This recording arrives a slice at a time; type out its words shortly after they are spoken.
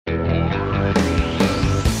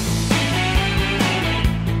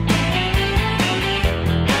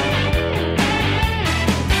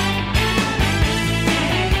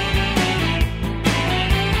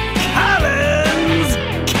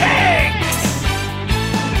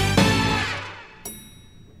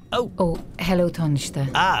Hello? Oh, hello,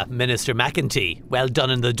 Taoiseach. Ah, Minister McEntee. Well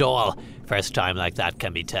done in the Dáil. First time like that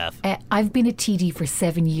can be tough. I've been a TD for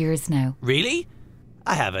 7 years now. Really?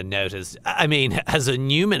 I haven't noticed. I mean, as a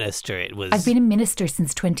new minister, it was... I've been a minister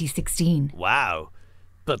since 2016. Wow.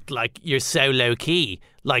 But, you're so low-key.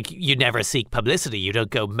 You never seek publicity. You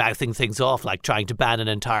don't go mouthing things off, like trying to ban an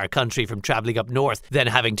entire country from travelling up north, then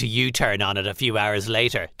having to U-turn on it a few hours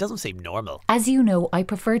later. Doesn't seem normal. As you know, I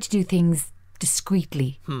prefer to do things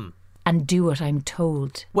discreetly. And do what I'm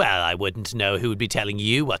told. Well, I wouldn't know who would be telling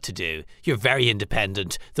you what to do. You're very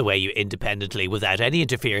independent, the way you independently, without any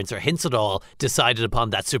interference or hints at all, decided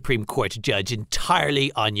upon that Supreme Court judge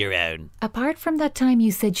entirely on your own. Apart from that time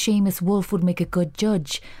you said Seamus Wolfe would make a good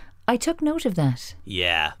judge, I took note of that.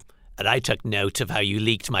 Yeah. And I took note of how you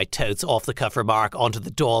leaked my totes off-the-cuff remark onto the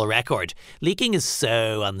Dáil record. Leaking is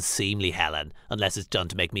so unseemly, Helen, unless it's done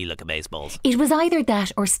to make me look amazeballs. It was either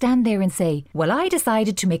that or stand there and say, well, I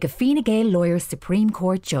decided to make a Fine Gael lawyer Supreme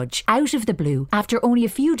Court judge out of the blue after only a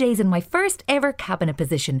few days in my first ever cabinet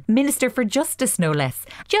position, Minister for Justice no less.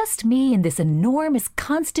 Just me and this enormous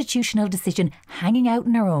constitutional decision hanging out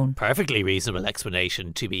on our own. Perfectly reasonable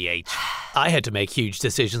explanation, TBH. I had to make huge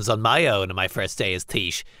decisions on my own on my first day as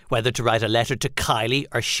Taoiseach, whether to write a letter to Kylie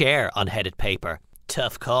or share on headed paper.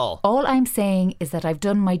 Tough call. All I'm saying is that I've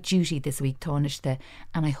done my duty this week, Taoiseach,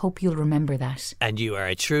 and I hope you'll remember that. And you are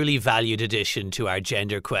a truly valued addition to our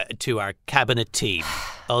to our cabinet team.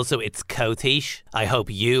 Also, it's co-Taoiseach. I hope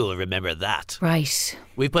you'll remember that. Right.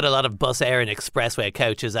 We've put a lot of Bus Air and Expressway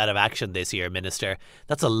coaches out of action this year, Minister.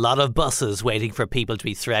 That's a lot of buses waiting for people to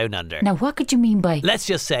be thrown under. Now, what could you mean by... Let's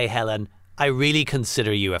just say, Helen, I really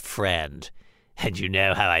consider you a friend. And you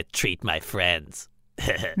know how I treat my friends.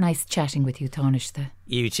 Nice chatting with you, Taoiseach.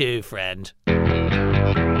 You too, friend.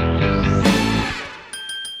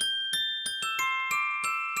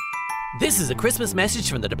 This is a Christmas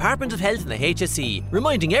message from the Department of Health and the HSE,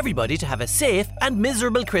 reminding everybody to have a safe and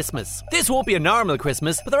miserable Christmas. This won't be a normal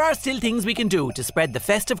Christmas, but there are still things we can do to spread the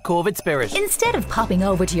festive COVID spirit. Instead of popping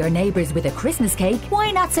over to your neighbours with a Christmas cake,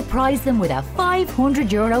 why not surprise them with a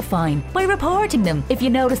 €500 fine by reporting them if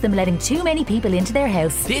you notice them letting too many people into their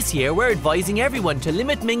house? This year we're advising everyone to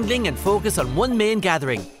limit mingling and focus on one main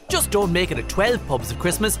gathering. Just don't make it a 12 pubs of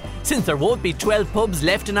Christmas, since there won't be 12 pubs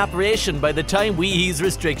left in operation by the time we ease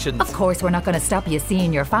restrictions. Of course, we're not going to stop you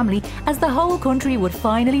seeing your family, as the whole country would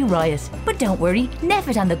finally riot. But don't worry,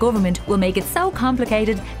 NPHET and the government will make it so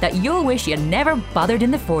complicated that you'll wish you never bothered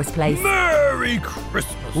in the first place. Merry Christmas!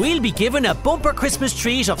 We'll be given a bumper Christmas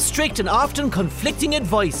treat of strict and often conflicting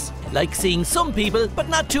advice, like seeing some people, but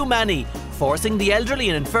not too many, forcing the elderly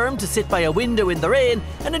and infirm to sit by a window in the rain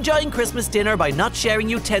and enjoying Christmas dinner by not sharing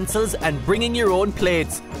utensils and bringing your own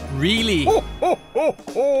plates. Really?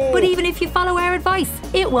 But even if you follow our advice,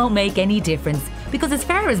 it won't make any difference. Because as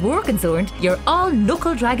far as we're concerned, you're all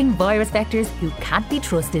knuckle-dragging virus vectors who can't be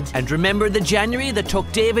trusted. And remember the January that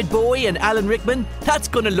took David Bowie and Alan Rickman? That's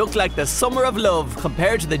going to look like the summer of love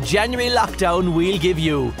compared to the January lockdown we'll give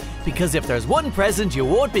you. Because if there's one present you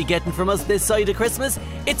won't be getting from us this side of Christmas,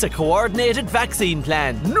 it's a coordinated vaccine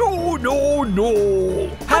plan. No, no, no.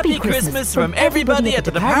 Happy Christmas from everybody at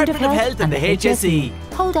the Department of Health and the HSE.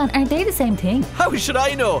 Hold on, aren't they the same thing? How should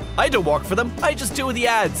I know? I don't work for them. I just do the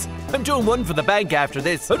ads. I'm doing one for the bank after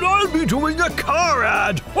this. And I'll be doing a car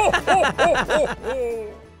ad.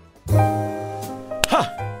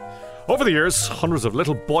 Ha! Over the years, hundreds of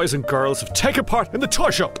little boys and girls have taken part in the toy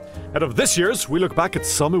shop. And of this year's, we look back at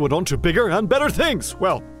some who went on to bigger and better things.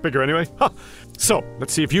 Well, bigger anyway. Ha! So,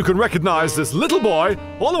 let's see if you can recognise this little boy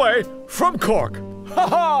all the way from Cork. Ha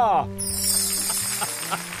ha!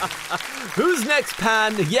 Who's next,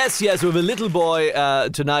 Pan? Yes, we have a little boy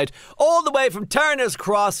tonight. All the way from Turner's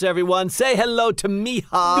Cross, everyone. Say hello to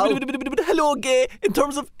Michal. Hello, Gay. In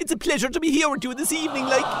terms of, it's a pleasure to be here with you this evening,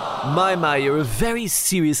 like. My, you're a very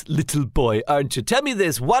serious little boy, aren't you? Tell me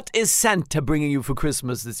this, what is Santa bringing you for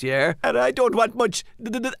Christmas this year? And I don't want much.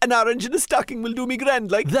 An orange in a stocking will do me grand,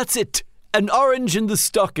 like. That's it. An orange in the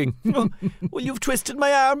stocking. Well, you've twisted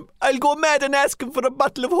my arm. I'll go mad and ask him for a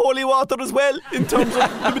bottle of holy water as well, in terms of...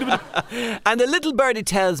 And the little birdie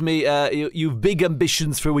tells me you've big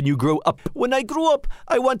ambitions for when you grow up. When I grow up,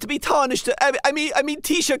 I want to be tarnished. I mean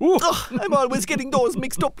Taoiseach. I'm always getting those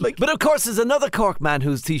mixed up, like. But of course, there's another Cork man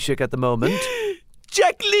who's Taoiseach at the moment.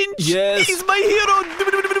 Jack Lynch. Yes. He's my hero.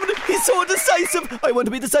 He's so decisive. I want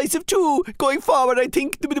to be decisive too. Going forward, I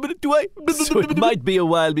think. Do I? So it might be a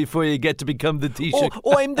while before you get to become the Taoiseach.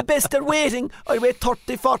 Oh, I'm the best at waiting. I wait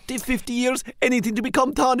 30, 40, 50 years. Anything to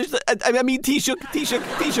become tarnished. I mean Taoiseach.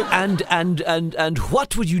 And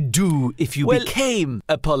what would you do if you became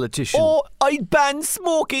a politician? Oh, I'd ban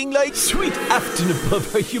smoking like sweet afternoon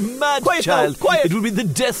above. Are you mad, Quiet now, child? quiet. It will be the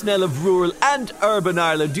death knell of rural and urban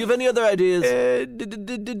Ireland. Do you have any other ideas?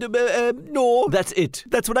 No. That's it.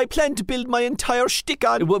 That's what I plan to build my entire shtick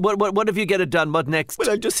on. What if you get it done? What next? Well,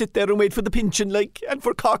 I'll just sit there and wait for the pension, like, and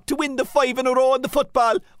for Cork to win the 5 in a row on the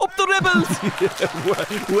football. Up the Rebels!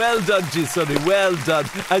 Well done, G Sonny, well done.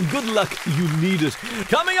 And good luck, you need it.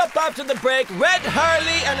 Coming up after the break, Red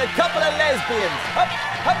Hurley and a couple of lesbians. Up,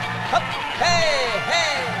 up, up, hey,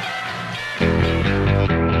 hey.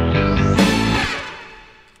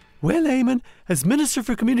 Well, Eamon, as Minister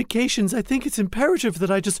for Communications, I think it's imperative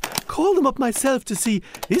that I just call them up myself to see,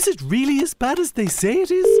 is it really as bad as they say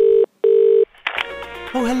it is?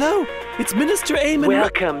 Oh, hello. It's Minister Eamon.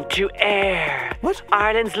 Welcome to AIR. What?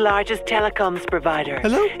 Ireland's largest telecoms provider.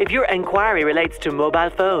 Hello? If your enquiry relates to mobile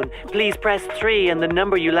phone, please press 3 and the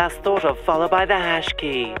number you last thought of, followed by the hash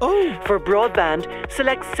key. Oh. For broadband,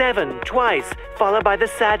 select 7 twice, followed by the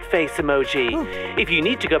sad face emoji. Oh. If you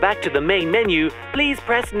need to go back to the main menu, please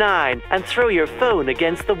press 9 and throw your phone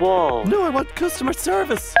against the wall. No, I want customer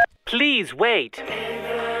service. Please wait.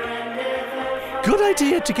 Good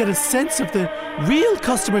idea to get a sense of the real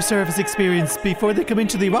customer service experience before they come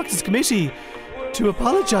into the Oireachtas Committee to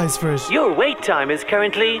apologise for it. Your wait time is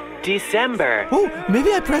currently December. Oh,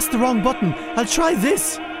 maybe I pressed the wrong button. I'll try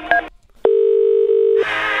this.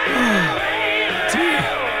 Oh,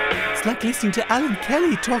 dear. It's like listening to Alan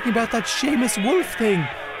Kelly talking about that Seamus Wolf thing.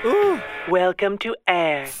 Oh, Welcome to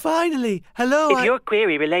AIR. finally. Hello. If your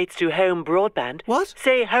query relates to home broadband, What?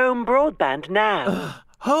 say home broadband now.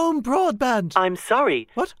 Home broadband. I'm sorry.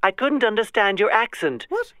 What? I couldn't understand your accent.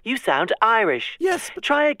 What? You sound Irish. Yes, but-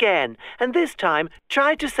 Try again, and this time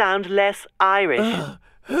try to sound less Irish.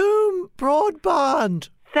 Home broadband.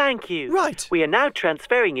 Thank you. Right. We are now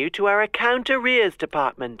transferring you to our account arrears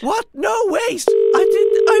department. What? No, wait.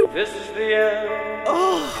 This is the end.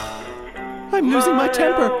 Oh, I'm losing my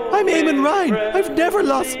temper. I'm Eamon Ryan. I've never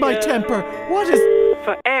lost my temper. What is...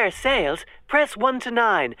 For AIR sales, press 1 to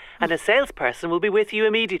 9, and a salesperson will be with you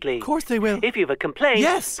immediately. Of course they will. If you have a complaint,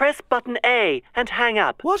 Yes. press button A and hang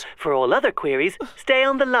up. What? For all other queries, stay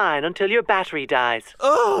on the line until your battery dies.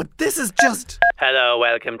 Oh, this is just... Hello,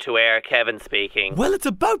 welcome to AIR. Kevin speaking. Well, it's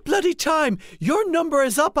about bloody time. Your number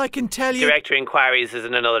is up, I can tell you. Director Inquiries is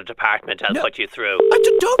in another department. I'll No. put you through.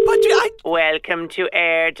 Don't put you... Welcome to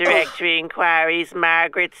AIR Directory Inquiries.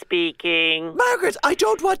 Margaret speaking. Margaret, I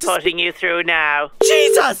don't want to... Putting you through now.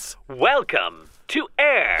 Jesus! Welcome to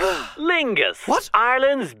AIR Lingus. What?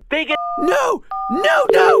 Ireland's biggest... No! No,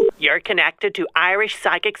 no! You're connected to Irish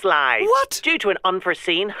Psychics Live. What? Due to an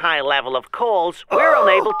unforeseen high level of calls, we're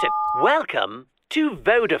unable to... Welcome to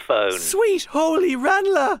Vodafone. Sweet holy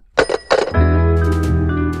Ranla!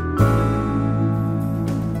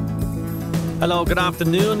 Hello, good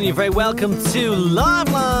afternoon. You're very welcome to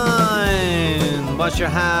Liveline. Wash your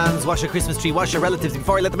hands, wash your Christmas tree, wash your relatives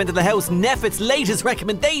before you let them into the house. Neffet's latest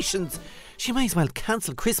recommendations. She may as well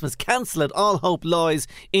cancel Christmas, cancel it. All hope lies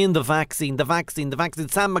in the vaccine. The vaccine.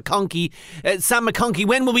 Sam McConkey,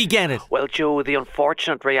 when will we get it? Well, Joe, the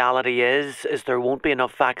unfortunate reality is there won't be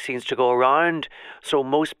enough vaccines to go around, so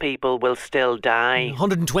most people will still die.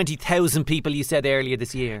 120,000 people, you said earlier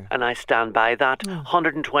this year. And I stand by that.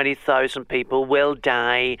 120,000 people will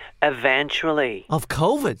die eventually. Of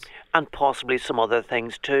COVID? And possibly some other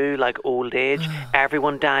things too, like old age.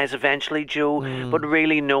 Everyone dies eventually, Joe, but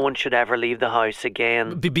really no one should ever leave the house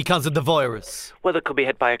again. Because of the virus? Well, they could be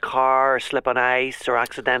hit by a car, or slip on ice, or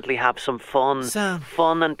accidentally have some fun. Sam.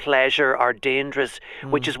 Fun and pleasure are dangerous,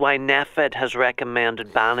 which is why NPHET has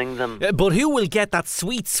recommended banning them. But who will get that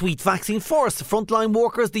sweet, sweet vaccine first? The frontline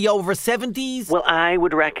workers, the over 70s? Well, I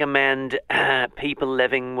would recommend people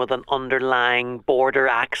living with an underlying border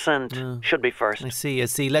accent should be first. I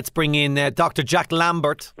see. Let's bring in Dr. Jack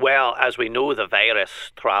Lambert. Well, as we know, the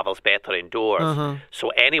virus travels better indoors. So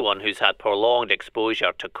anyone who's had prolonged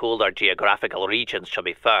exposure to colder geographical regions should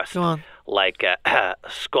be first. Go on. Like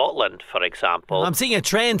Scotland, for example. I'm seeing a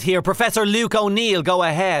trend here. Professor Luke O'Neill, go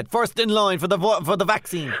ahead. First in line for the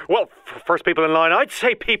vaccine. Well, first people in line, I'd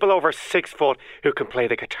say people over 6 foot who can play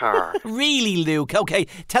the guitar. Really, Luke? Okay,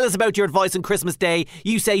 tell us about your advice on Christmas Day.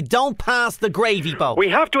 You say don't pass the gravy boat. We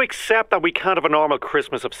have to accept that we can't have a normal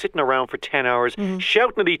Christmas of sitting around for 10 hours,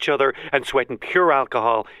 shouting at each other and sweating pure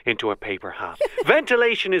alcohol into a paper hat.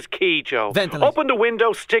 Ventilation is key, Joe. Ventilation. Open the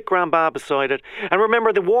window, stick grandpa beside it, and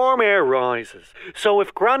remember the warm air runs surprises. So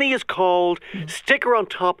if Granny is cold, stick her on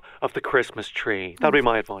top of the Christmas tree. That'll be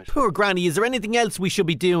my advice. Poor Granny. Is there anything else we should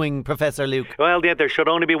be doing, Professor Luke? Well, yeah, there should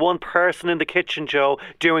only be one person in the kitchen, Joe,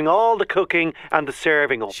 doing all the cooking and the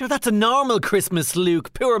serving up. Sure, that's a normal Christmas,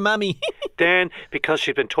 Luke. Poor mammy. Then, because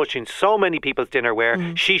she's been touching so many people's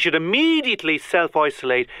dinnerware, she should immediately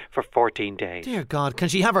self-isolate for 14 days. Dear God, can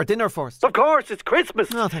she have her dinner first? Of course, it's Christmas.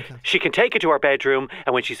 Oh, thank God. She can take it to her bedroom,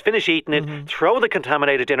 and when she's finished eating it, throw the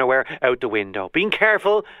contaminated dinnerware out the window, being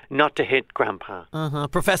careful not to hit Grandpa.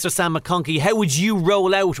 Professor Sam McConkey, how would you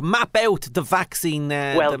map out the vaccine?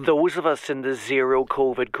 Well, those of us in the zero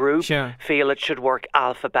COVID group feel it should work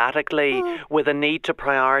alphabetically, with a need to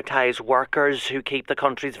prioritise workers who keep the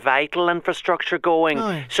country's vital infrastructure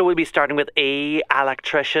going. So we'll be starting with E,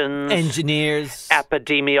 electricians, engineers,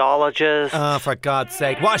 epidemiologists. Oh, for God's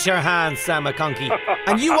sake, wash your hands, Sam McConkey.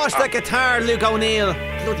 And you wash that guitar, Luke O'Neill.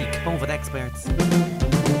 Bloody COVID experts.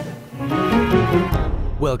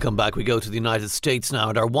 Welcome back. We go to the United States now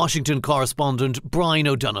and our Washington correspondent, Brian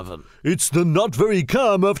O'Donovan. It's the not very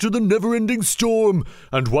calm after the never-ending storm.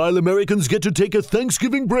 And while Americans get to take a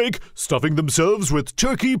Thanksgiving break, stuffing themselves with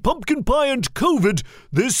turkey, pumpkin pie and COVID,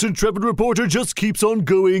 this intrepid reporter just keeps on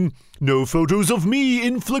going. No photos of me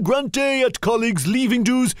in flagrante at colleagues' leaving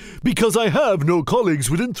dues because I have no colleagues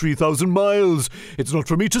within 3,000 miles. It's not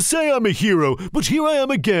for me to say I'm a hero, but here I am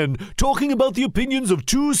again, talking about the opinions of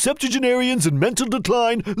two septuagenarians in mental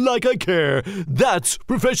decline like I care. That's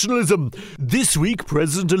professionalism. This week,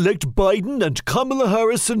 President-elect Biden and Kamala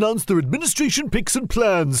Harris announced their administration picks and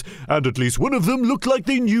plans, and at least one of them looked like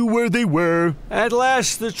they knew where they were. At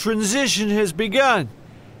last, the transition has begun.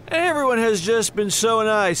 Everyone has just been so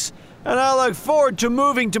nice. And I look forward to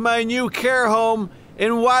moving to my new care home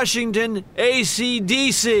in Washington,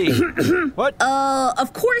 ACDC. What?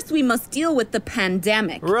 Of course we must deal with the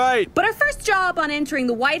pandemic. Right. But our first job on entering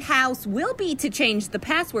the White House will be to change the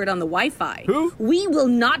password on the Wi-Fi. Who? We will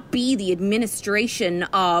not be the administration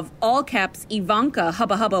of all caps Ivanka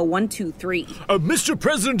Hubba Hubba 123. Mr.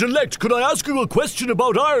 President-elect, could I ask you a question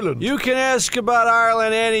about Ireland? You can ask about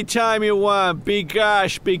Ireland anytime you want.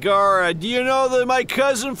 Begosh, begorra. Do you know that my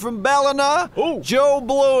cousin from Ballina? Oh. Joe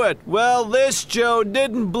blew it. Well, this Joe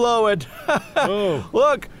didn't blow it. Oh.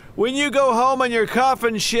 Look, when you go home on your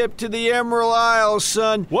coffin ship to the Emerald Isles,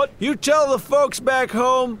 son, What? You tell the folks back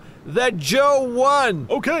home that Joe won.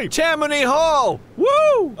 Okay. Tammany Hall. Woo!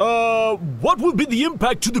 What will be the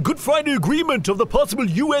impact to the Good Friday Agreement of the possible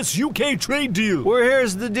US-UK trade deal? Well,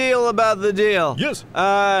 here's the deal about the deal. Yes.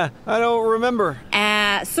 I don't remember.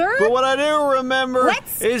 Sir? But what I do remember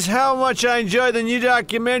is how much I enjoyed the new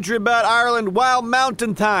documentary about Ireland, Wild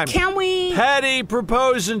Mountain Time. Can we... Paddy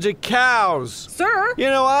proposing to cows. Sir?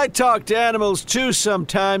 You know, I talk to animals too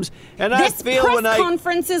sometimes, and I This feel press when I...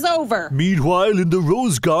 conference is over. Meanwhile, in the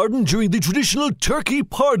Rose Garden, during the traditional turkey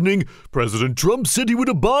pardoning, President Trump said he would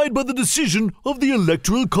abide by the decision of the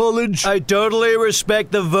Electoral College. I totally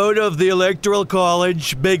respect the vote of the Electoral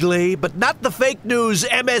College, Bigley, but not the fake news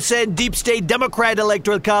MSN Deep State Democrat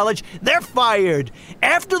Electoral College. They're fired.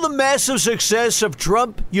 After the massive success of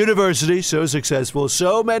Trump University, so successful,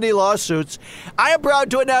 so many lawsuits, I am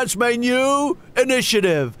proud to announce my new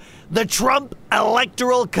initiative. The Trump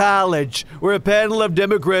Electoral College, where a panel of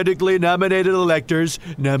democratically nominated electors,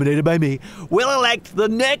 nominated by me, will elect the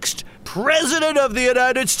next President of the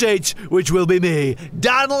United States, which will be me,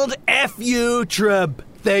 Donald F.U. Trump.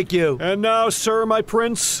 Thank you. And now, sir, my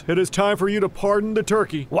prince, it is time for you to pardon the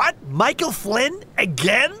turkey. What? Michael Flynn?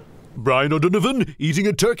 Again? Brian O'Donovan, eating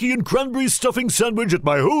a turkey and cranberry stuffing sandwich at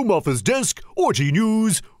my home office desk, RT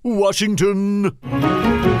News, Washington.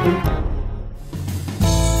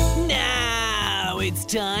 Now it's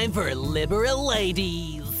time for Liberal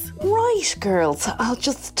Ladies. Right, girls, I'll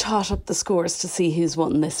just tot up the scores to see who's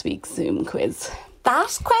won this week's Zoom quiz.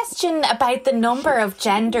 That question about the number of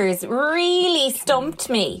genders really stumped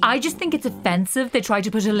me. I just think it's offensive they tried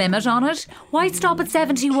to put a limit on it. Why stop at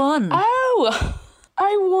 71? Oh,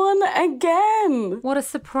 I won again. What a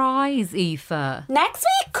surprise, Aoife. Next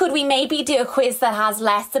week, could we maybe do a quiz that has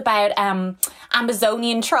less about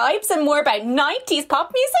Amazonian tribes and more about 90s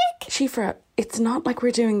pop music? Shifra, it's not like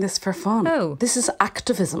we're doing this for fun. Oh. This is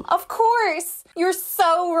activism. Of course. You're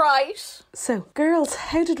so right. So, girls,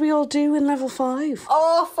 how did we all do in level 5?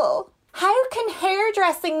 Awful. How can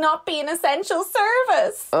hairdressing not be an essential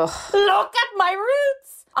service? Ugh. Look at my roots.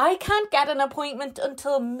 I can't get an appointment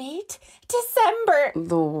until mid-December.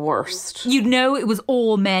 The worst. You'd know it was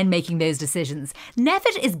all men making those decisions.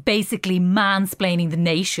 Nevitt is basically mansplaining the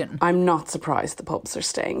nation. I'm not surprised the pubs are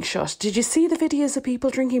staying shut. Did you see the videos of people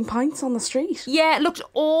drinking pints on the street? Yeah, it looked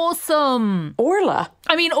awesome. Orla?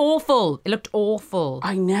 I mean, awful. It looked awful.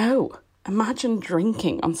 I know. Imagine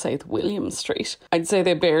drinking on South William Street. I'd say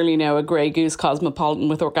they barely know a Grey Goose Cosmopolitan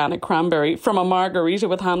with organic cranberry from a margarita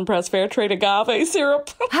with hand-pressed fair trade agave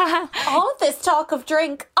syrup. All this talk of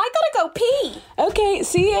drink, I gotta go pee. Okay,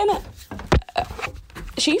 see you in a...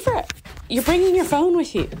 Shifa, you're bringing your phone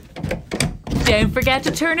with you. Don't forget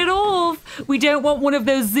to turn it off. We don't want one of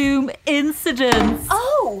those Zoom incidents.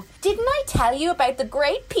 Oh, didn't I tell you about the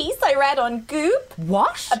great piece I read on Goop?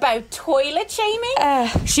 What? About toilet shaming?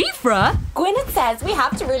 Shifra? Gwyneth says we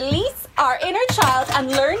have to release our inner child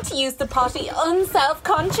and learn to use the potty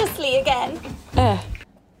unself-consciously again.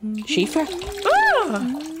 Shifa?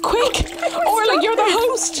 Quick! Orla, you're the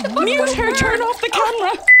host! Mute her, turn off the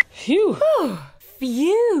camera! Phew.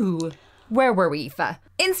 Phew. Where were we, Aoife?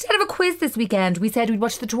 Instead of a quiz this weekend, we said we'd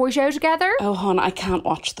watch the toy show together. Oh, hon, I can't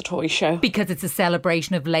watch the toy show. Because it's a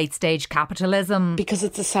celebration of late-stage capitalism. Because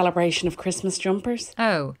it's a celebration of Christmas jumpers.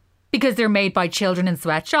 Oh. Because they're made by children in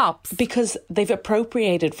sweatshops. Because they've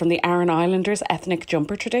appropriated from the Aran Islanders' ethnic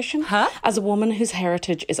jumper tradition. Huh? As a woman whose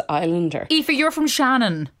heritage is Islander. Aoife, you're from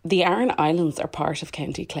Shannon. The Aran Islands are part of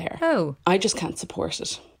County Clare. Oh. I just can't support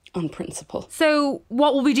it. On principle. So,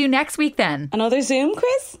 what will we do next week then? Another Zoom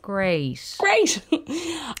quiz? Great. Great.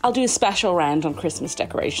 I'll do a special round on Christmas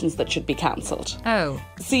decorations that should be cancelled. Oh.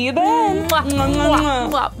 See you then. Mwah,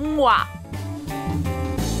 mwah, mwah, mwah.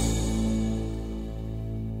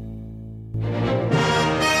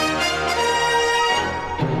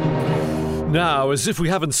 Now, as if we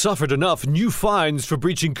haven't suffered enough, new fines for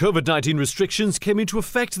breaching COVID-19 restrictions came into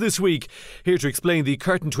effect this week. Here to explain the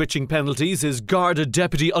curtain-twitching penalties is Garda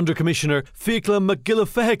Deputy Under-Commissioner Fiacla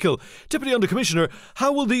McGillifehickle. Deputy Under-Commissioner,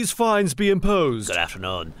 how will these fines be imposed? Good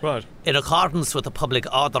afternoon. Right. In accordance with the Public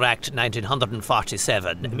Order Act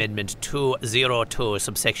 1947, Amendment 202,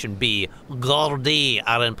 subsection B, Gardaí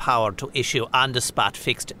are empowered to issue on-the-spot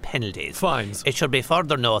fixed penalties. Fines. It should be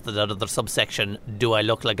further noted that under subsection, do I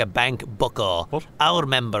look like a bank bucko? What? Our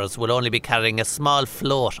members will only be carrying a small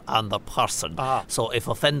float on their person. So if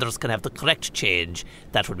offenders can have the correct change,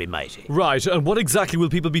 that would be mighty. Right, and what exactly will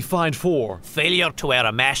people be fined for? Failure to wear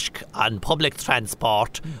a mask on public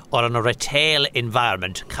transport or in a retail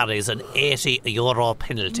environment carries an €80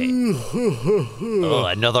 penalty. Oh,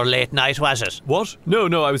 another late night, was it? What?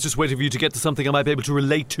 No, I was just waiting for you to get to something I might be able to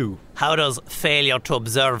relate to. How does failure to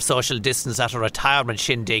observe social distance at a retirement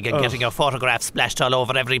shindig and getting your photograph splashed all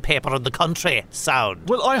over every paper in the country sound?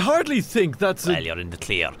 Well, I hardly think that's... Well, you're in the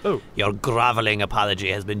clear. Oh. Your grovelling apology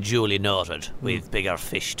has been duly noted. We've bigger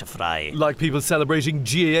fish to fry. Like people celebrating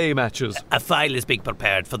GAA matches. A file is being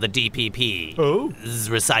prepared for the DPP. Oh?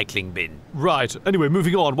 Recycling bin. Right. Anyway,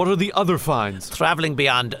 moving on. What are the other fines? Travelling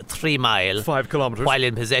beyond 3 miles 5 kilometres. while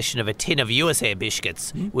in possession of a tin of USA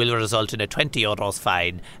biscuits will result in a €20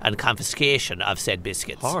 fine and confiscation of said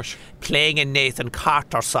biscuits. Harsh. Playing a Nathan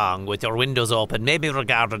Carter song with your windows open may be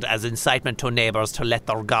regarded as incitement to neighbours to let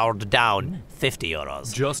their guard down.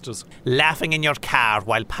 €50. Justice. Laughing in your car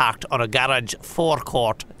while parked on a garage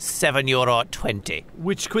forecourt. €7.20.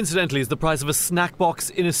 Which, coincidentally, is the price of a snack box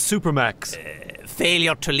in a Supermax.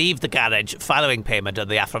 Failure to leave the garage following payment of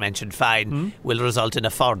the aforementioned fine will result in a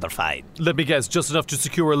further fine. Let me guess, just enough to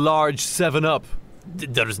secure a large 7-Up.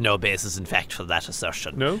 There is no basis in fact for that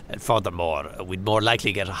assertion. No? Furthermore, we'd more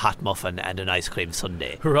likely get a hot muffin and an ice cream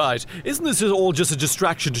sundae. Right. Isn't this all just a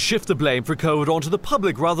distraction to shift the blame for COVID onto the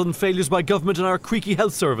public rather than failures by government and our creaky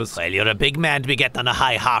health service? Well, you're a big man to be getting on a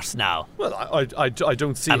high horse now. Well, I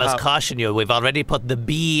don't see I must how... caution you, we've already put the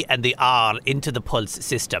B and the R into the pulse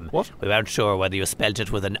system. What? We weren't sure whether you spelt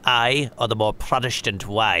it with an I or the more Protestant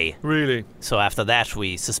Y. Really? So after that,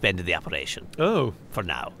 we suspended the operation. Oh. For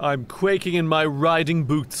now. I'm quaking in my riding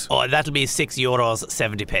boots. Oh, that'll be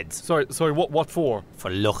 €6.70. Sorry, what for? For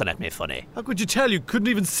looking at me funny. How could you tell? You couldn't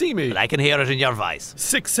even see me. But I can hear it in your voice.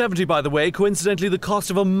 $6.70, by the way, coincidentally the cost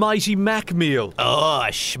of a mighty Mac meal. Oh,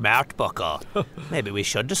 a smart bucko. Maybe we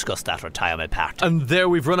should discuss that retirement part. And there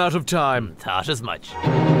we've run out of time. Thought as much.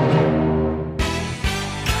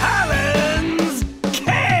 Callan's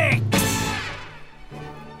Cakes!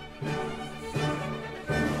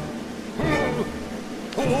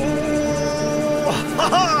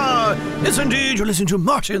 Yes, indeed, you're listening to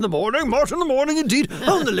Marty in the Morning, indeed,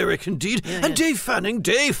 on the Lyric, indeed, and Dave Fanning,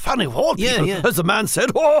 of all people, as the man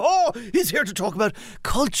said, he's here to talk about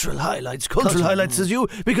cultural highlights, as you,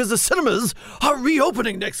 because the cinemas are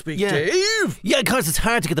reopening next week, Dave. Yeah, of course, it's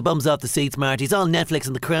hard to get the bums off the seats, Marty. It's all Netflix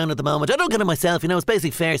and The Crown at the moment. I don't get it myself, it's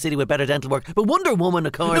basically Fair City with better dental work, but Wonder Woman,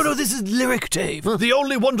 of course. No, this is Lyric, Dave. The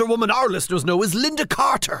only Wonder Woman our listeners know is Linda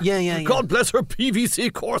Carter. Yeah. God bless her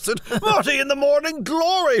PVC corset. Marty in the Morning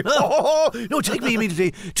glory. No, take me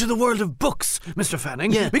immediately to the world of books, Mr.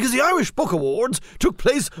 Fanning. Yeah. Because the Irish Book Awards took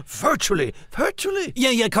place virtually. Virtually?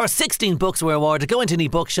 Yeah, of course, 16 books were awarded. Go into any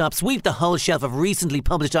bookshop, sweep the whole shelf of recently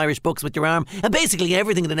published Irish books with your arm, and basically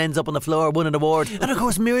everything that ends up on the floor won an award. And of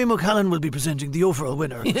course, Miriam O'Callaghan will be presenting the overall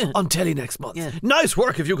winner on telly next month. Yeah. Nice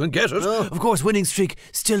work if you can get it. Oh. Of course, winning streak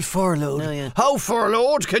still furloughed. Oh, yeah. How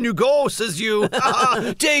furloughed can you go, says you?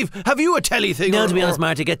 Dave, have you a telly thing? No, to be honest,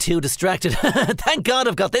 Marty, get too distracted. Thank God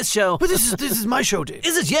I've got this show. But this is my show, Dave.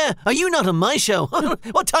 Is it? Yeah. Are you not on my show?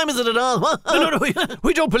 What time is it at all? No,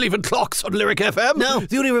 we don't believe in clocks on Lyric FM. No.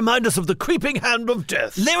 They only remind us of the creeping hand of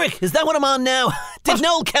death. Lyric? Is that what I'm on now? Did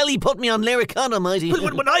Noel Kelly put me on Lyric? God almighty.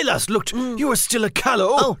 When I last looked, you were still a callow.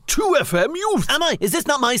 Oh. 2FM youth. Am I? Is this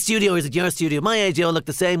not my studio or is it your studio? My age, you all look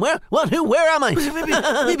the same. Where? What? Who? Where am I?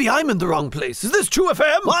 Maybe I'm in the wrong place. Is this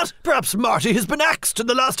 2FM? What? Perhaps Marty has been axed in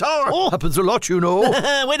the last hour. Oh. Happens a lot, you know.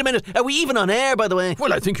 Wait a minute. Are we even on air, by the way?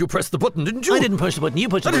 Well, I think you pressed the button, didn't you? I didn't push the button. You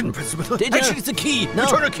pushed the button. I didn't press the button. Did you? Actually, it's a key. No. You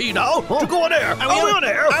turn a key now to go on air. Are we on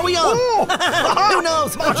air? Are we on? Oh. Who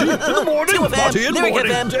knows? Marty in the morning. 2FM, Marty in the Lyric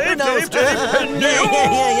morning. FM. Who knows? Dave.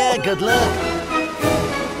 Yeah. Good luck.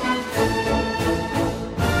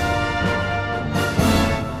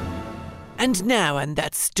 And now on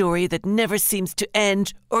that story that never seems to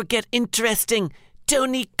end or get interesting,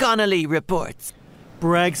 Tony Connolly reports.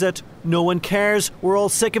 Brexit. No one cares. We're all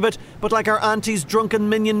sick of it. But like our auntie's drunken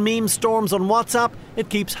minion meme storms on WhatsApp, it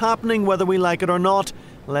keeps happening whether we like it or not.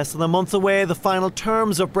 Less than a month away, the final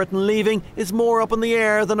terms of Britain leaving is more up in the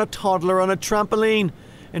air than a toddler on a trampoline.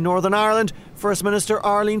 In Northern Ireland, First Minister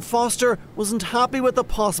Arlene Foster wasn't happy with the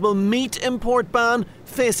possible meat import ban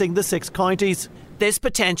facing the 6 counties. This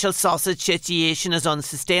potential sausage situation is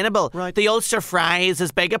unsustainable. Right. The Ulster fry is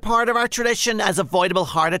as big a part of our tradition as avoidable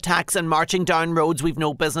heart attacks and marching down roads we've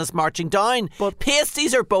no business marching down. But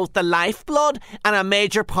pasties are both the lifeblood and a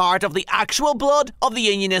major part of the actual blood of the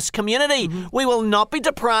Unionist community. We will not be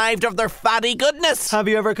deprived of their fatty goodness. have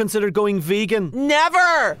you ever considered going vegan?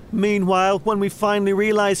 Never! Meanwhile, when we finally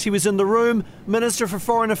realised he was in the room, Minister for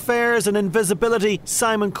Foreign Affairs and Invisibility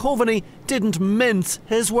Simon Coveney didn't mince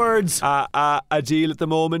his words. A deal at the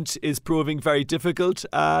moment is proving very difficult.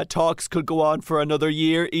 Talks could go on for another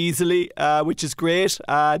year easily, which is great.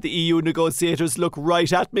 The EU negotiators look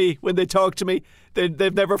right at me when they talk to me.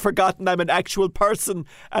 They've never forgotten I'm an actual person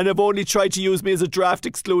and have only tried to use me as a draft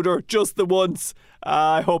excluder just the once.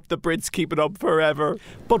 I hope the Brits keep it up forever.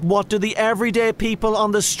 But what do the everyday people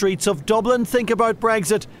on the streets of Dublin think about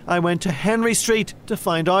Brexit? I went to Henry Street to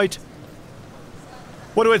find out.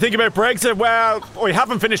 What do I think about Brexit? Well, we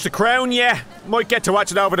haven't finished The Crown yet. Might get to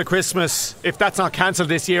watch it over the Christmas. If that's not cancelled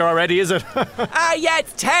this year already, is it? Yeah,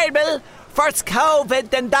 it's terrible. First COVID,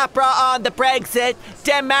 then that brought on the Brexit.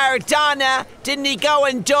 Then Maradona, didn't he go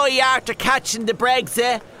and die after catching the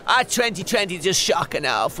Brexit? 2020 just shocking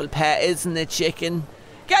awful, pet, isn't it, chicken?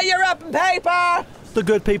 Get your wrapping paper! The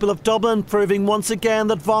good people of Dublin proving once again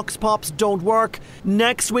that Vox Pops don't work.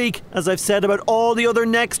 Next week, as I've said about all the other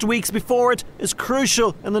next weeks before it, is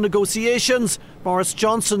crucial in the negotiations. Boris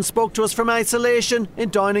Johnson spoke to us from isolation in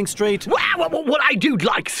Downing Street. Well, what I do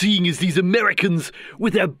like seeing is these Americans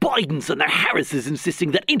with their Bidens and their Harrises insisting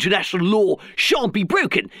that international law shan't be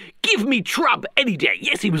broken. Give me Trump any day.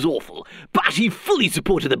 Yes, he was awful, but he fully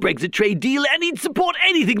supported the Brexit trade deal and he'd support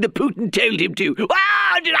anything that Putin told him to.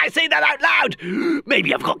 Ah, did I say that out loud?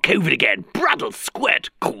 Maybe I've got COVID again. Braddle squirt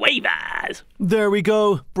quavers. There we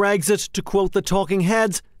go. Brexit, to quote the talking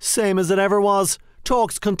heads, same as it ever was.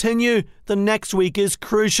 Talks continue. The next week is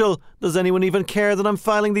crucial. Does anyone even care that I'm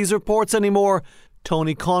filing these reports anymore?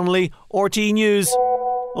 Tony Connolly, RTÉ News.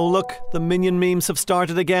 Oh look, the minion memes have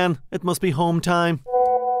started again. It must be home time.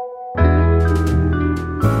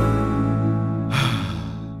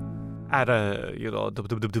 At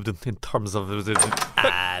in terms of...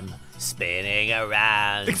 I'm spinning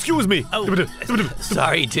around. Excuse me. Oh,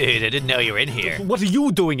 sorry, dude. I didn't know you were in here. What are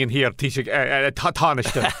you doing in here, Taoiseach?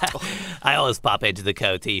 I always pop into the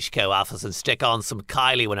Taoiseach office and stick on some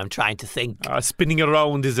Kylie when I'm trying to think. Spinning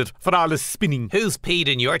around, is it? For all the spinning. Who's peed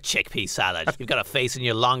in your chickpea salad? You've got a face in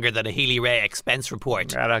you longer than a Healy Ray expense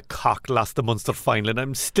report. A cock lost the Munster final and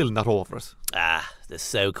I'm still not over it. The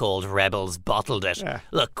so-called rebels bottled it.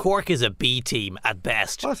 Look, Cork is a B team at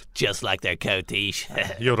best. What? Just like their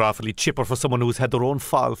Taoiseach. You're awfully chipper for someone who's had their own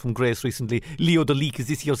fall from grace recently. Leo the Leak is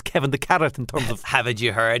this year's Kevin the Carrot in terms of... Haven't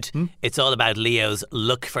you heard? It's all about Leo's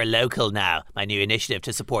Look for Local now, my new initiative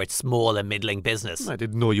to support small and middling business. I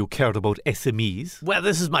didn't know you cared about SMEs. Well,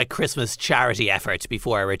 this is my Christmas charity effort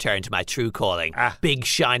before I return to my true calling. Big,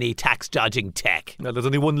 shiny, tax-dodging tech. Well, there's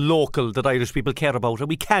only one local that Irish people care about and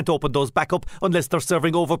we can't open those back up up unless they're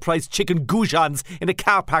serving overpriced chicken goujons in a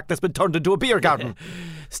car park that's been turned into a beer garden.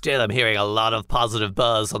 Still, I'm hearing a lot of positive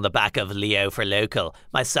buzz on the back of Leo for Local.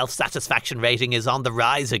 My self-satisfaction rating is on the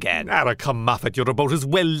rise again. Come off it, you're about as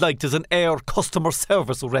well liked as an Air customer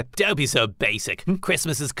service rep. Don't be so basic.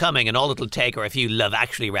 Christmas is coming and all it'll take are a few Love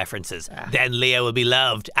Actually references. Then Leo will be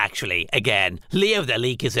loved, actually, again. Leo the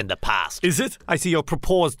Leak is in the past. Is it? I see your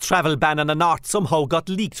proposed travel ban on the North somehow got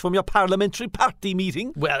leaked from your parliamentary party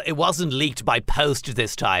meeting. Well, it wasn't leaked by post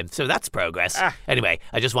this time, so that's progress. Anyway,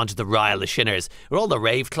 I just wanted to rile the shinners. We're all the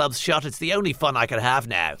rave clubs shut. It's the only fun I can have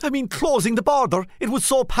now. I mean, closing the border. It was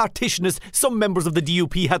so partitionist, some members of the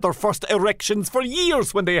DUP had their first erections for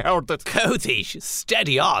years when they heard it. Cotish,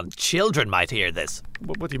 steady on. Children might hear this.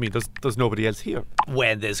 What do you mean? There's nobody else here?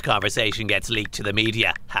 When this conversation gets leaked to the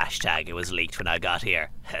media, hashtag it was leaked when I got here.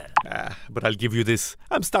 But I'll give you this.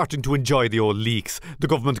 I'm starting to enjoy the old leaks. The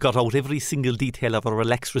government got out every single detail of our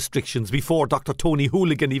relaxed restrictions before Dr. Tony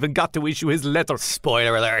Hooligan even got to issue his letter.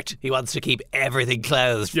 Spoiler alert. He wants to keep everything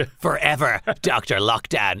closed. Forever. Dr.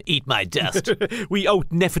 Lockdown, eat my dust. We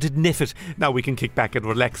out-neffited Neffit. Now we can kick back and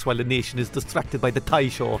relax while the nation is distracted by the Thai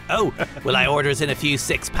show. Oh, will I order us in a few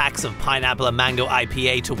 6-packs of pineapple and mango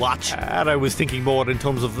IPA to watch? And I was thinking more in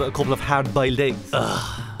terms of a couple of hard-boiled eggs.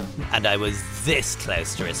 And I was this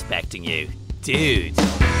close to respecting you. Dude.